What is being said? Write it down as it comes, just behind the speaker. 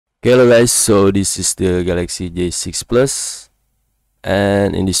Hello guys, so this is the Galaxy J6 Plus,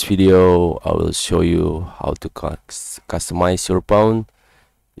 and in this video I will show you how to customize your phone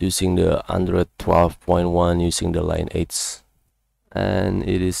using the Android 12.1 using the Lineage OS, and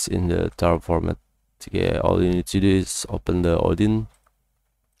it is in the tar format. Okay, all you need to do is open the Odin,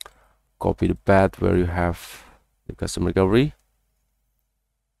 copy the path where you have the custom recovery,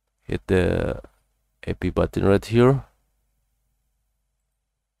 hit the AP button right here.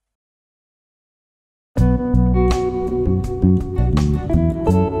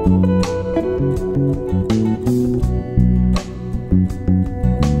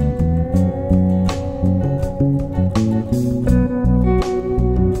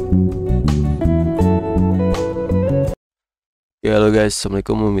 Hello guys,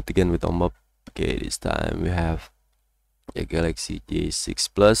 assalamualaikum. We meet again with Ombab. Okay, this time we have the Galaxy J6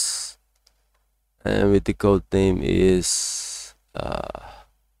 Plus, and with the code name is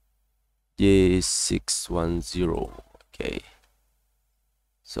J610. Okay,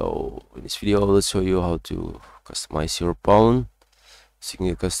 so in this video I will show you how to customize your phone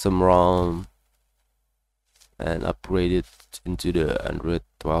using the custom ROM and upgrade it into the Android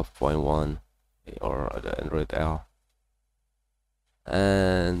 12.1 or the Android L.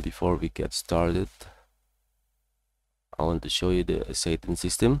 And before we get started, I want to show you the setting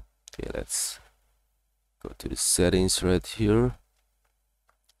system. Okay, let's go to the settings right here.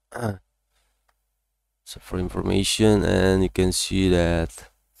 So for information, and you can see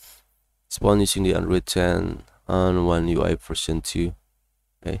that it's spawned using the Android 10 on One UI version 2.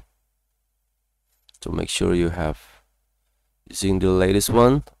 Okay, so make sure you have using the latest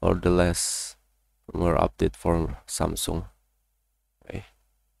one or the last firmware update for Samsung.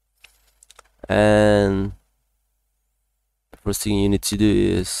 And the first thing you need to do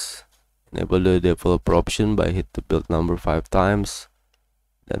is enable the developer option by hit the build number 5 times,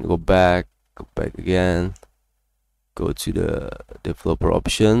 then go back again, go to the developer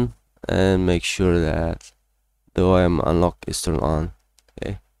option and make sure that the OM unlock is turned on.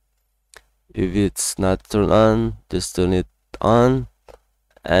 Okay, if it's not turned on, just turn it on,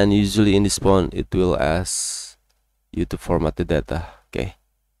 and usually in this phone it will ask you to format the data. Okay,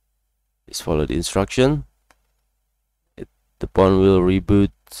 just follow the instruction. The phone will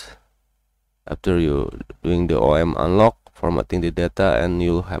reboot after you doing the OM unlock, formatting the data, and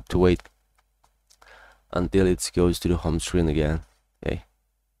you'll have to wait until it goes to the home screen again. Okay,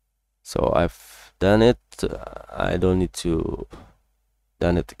 so I've done it. I don't need to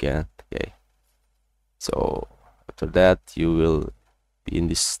done it again. Okay, so after that you will be in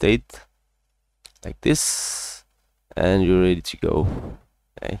this state like this, and you're ready to go.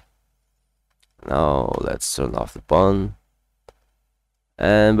 Okay, now let's turn off the phone.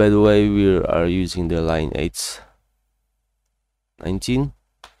 And by the way, we are using the Lineage 19.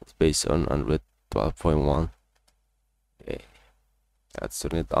 It's based on Android 12.1. Okay, let's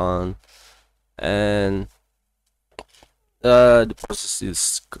turn it on, and the process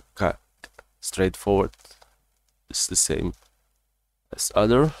is straightforward. It's the same as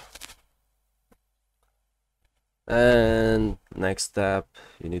other. And next step,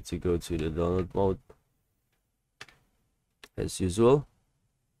 you need to go to the download mode. As usual,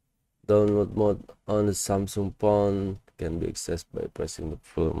 download mode on the Samsung phone can be accessed by pressing the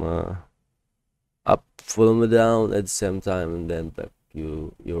volume up, volume down at the same time, and then plug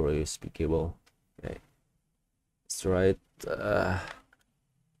your USB cable. Okay, that's right.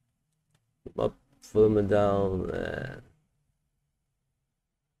 Up, volume down, and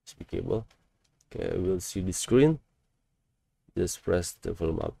USB cable. Okay, we'll see the screen. Just press the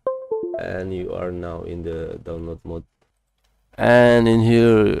volume up, and you are now in the download mode. And in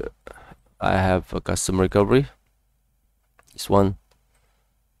here I have a custom recovery. This one,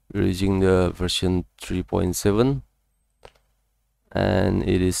 we're using the version 3.7, and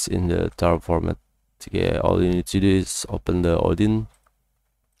it is in the tar format. Okay, all you need to do is open the Odin,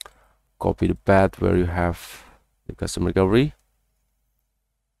 copy the path where you have the custom recovery,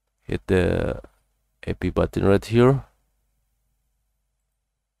 hit the AP button right here,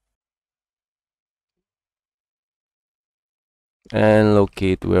 and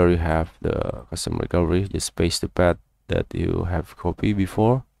locate where you have the custom recovery. Just paste the path that you have copied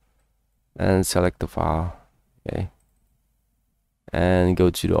before and select the file. Okay, and go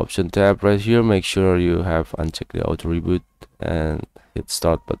to the option tab right here. Make sure you have unchecked the auto reboot and hit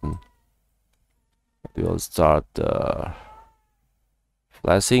start button. It will start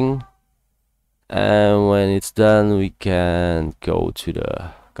flashing, and when it's done we can go to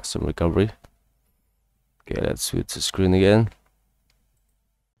the custom recovery. Okay, let's switch the screen again.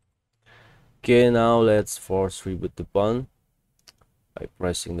 Okay, now let's force reboot the phone. by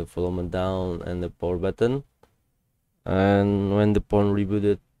pressing the volume down and the power button. And when the phone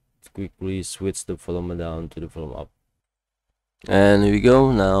rebooted, quickly switch the volume down to the volume up. And here we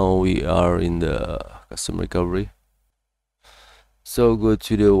go. Now we are in the custom recovery. So go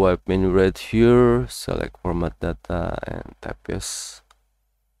to the wipe menu right here, select format data and tap yes.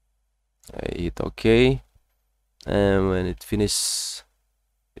 Hit OK. And when it finishes,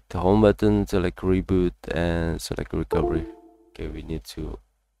 hit the home button, select reboot and select recovery. Okay, we need to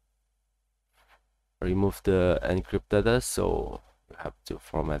remove the encrypt data, so you have to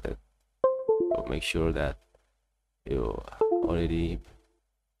format it. So make sure that you already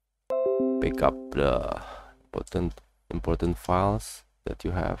pick up the important files that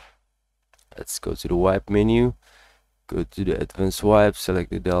you have. Let's go to the wipe menu, go to the advanced wipe,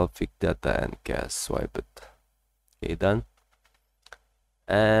 select the Delphic data and cast swipe it. Okay, done.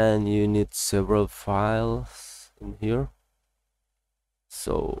 And you need several files in here,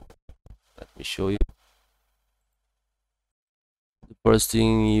 so let me show you. The first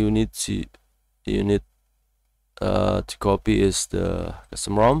thing you need to copy is the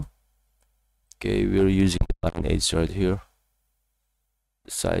custom ROM. Okay, we're using Lineage right here.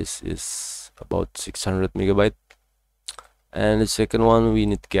 The size is about 600 megabyte. And the second one, we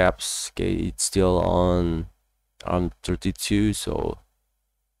need gaps. Okay, it's still on ARM32, so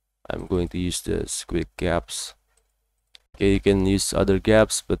I'm going to use the quick gaps. Okay, you can use other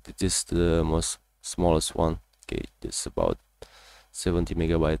gaps, but it is the smallest one. Okay, just about 70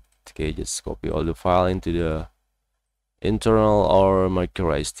 megabyte. Okay, just copy all the file into the internal or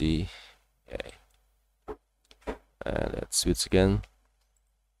micro SD. Okay, and let's switch again.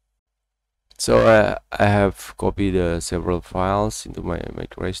 So I have copied several files into my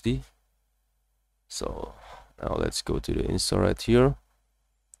micro SD. So now let's go to the install right here,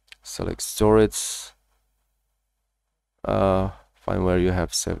 select storage, find where you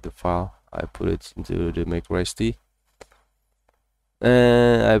have saved the file. I put it into the micro SD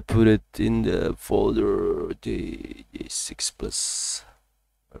and I put it in the folder J6 plus.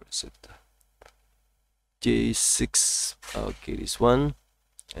 Where is it? J6. Okay, this one,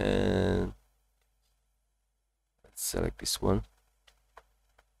 and let's select this one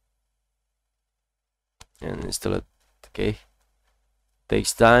and install it. Okay,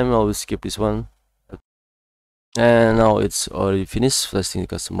 takes time. I will skip this one. And now it's already finished flashing the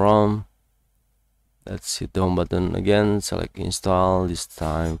custom ROM. Let's hit the home button again, select install. This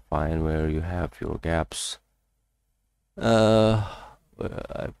time find where you have your gaps. Where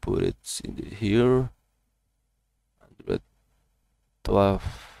I put it in here, 12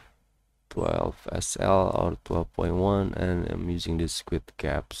 SL or 12.1, and I'm using the squeak the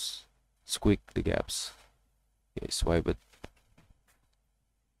gaps. Okay, swipe it.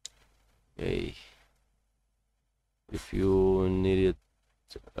 Okay, if you need it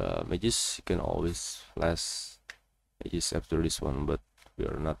Magisk, you can always flash Magisk after this one, but we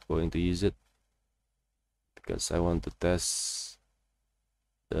are not going to use it because I want to test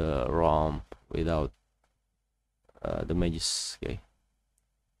the ROM without the Magisk. Okay,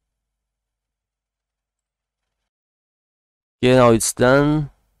 now it's done.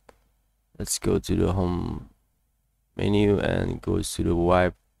 Let's go to the home menu and go to the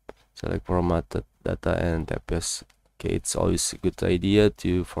wipe, select format data and tap yes. Okay, it's always a good idea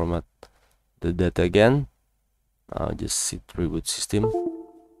to format the data again. Just hit reboot system,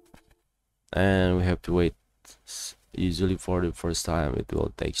 and we have to wait. Usually for the first time it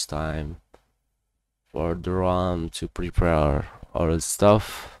will take time for the ROM to prepare all the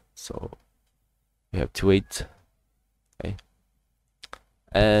stuff, so we have to wait. Okay,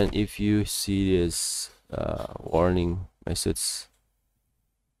 and if you see this warning message,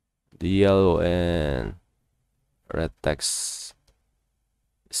 the yellow and red text,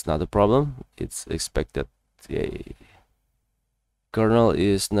 it's not a problem. It's expected. The kernel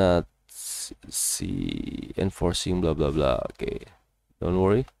is not enforcing blah blah blah. Okay, don't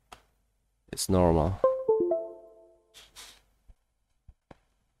worry, it's normal.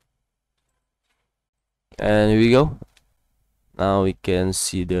 And here we go. Now we can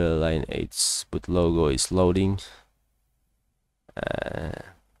see the Lineage boot logo is loading.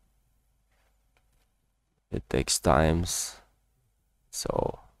 It takes times,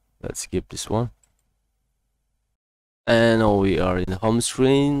 so let's skip this one. And now we are in the home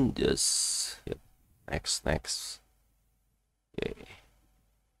screen. Just hit next. Okay, you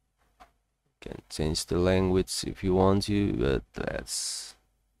can change the language if you want to, but let's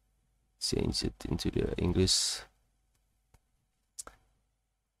change it into the English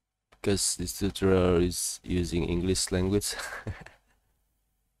because this tutorial is using English language.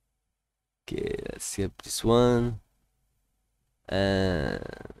 Okay, let's skip this one And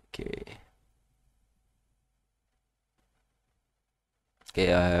okay,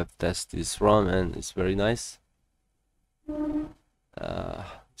 I have tested this ROM and it's very nice.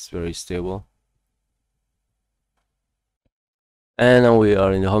 It's very stable. And now we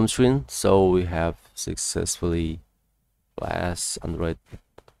are in the home screen, so we have successfully flashed Android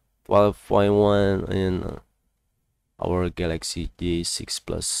 12.1 in our Galaxy J6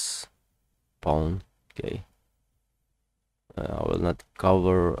 Plus phone. Okay, I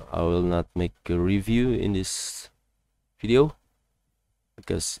will not make a review in this video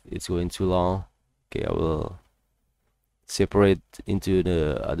because it's going too long. Okay, I will separate into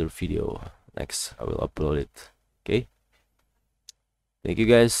the other video. Next, I will upload it. Okay, thank you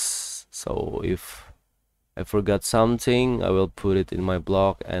guys. So if I forgot something, I will put it in my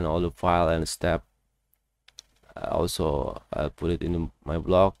blog and all the file and step. Also, I'll put it in my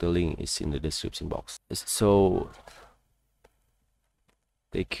blog. The link is in the description box. So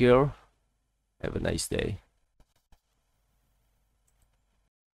take care. Have a nice day.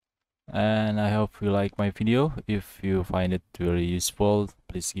 And I hope you like my video. If you find it very useful,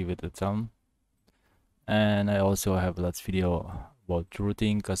 please give it a thumb. And I also have lots of video about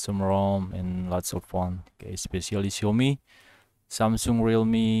routing, custom ROM, and lots of fun. Okay, especially Xiaomi, Samsung,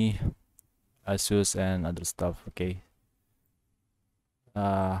 Realme, Asus, and other stuff. Okay,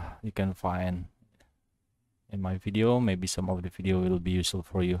 you can find in my video. Maybe some of the video will be useful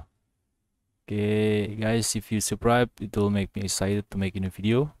for you. Okay, guys, if you subscribe, it will make me excited to make a new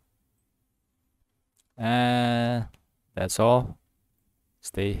video. And that's all.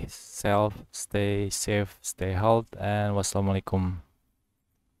 Stay safe, stay healthy, and wassalamualaikum.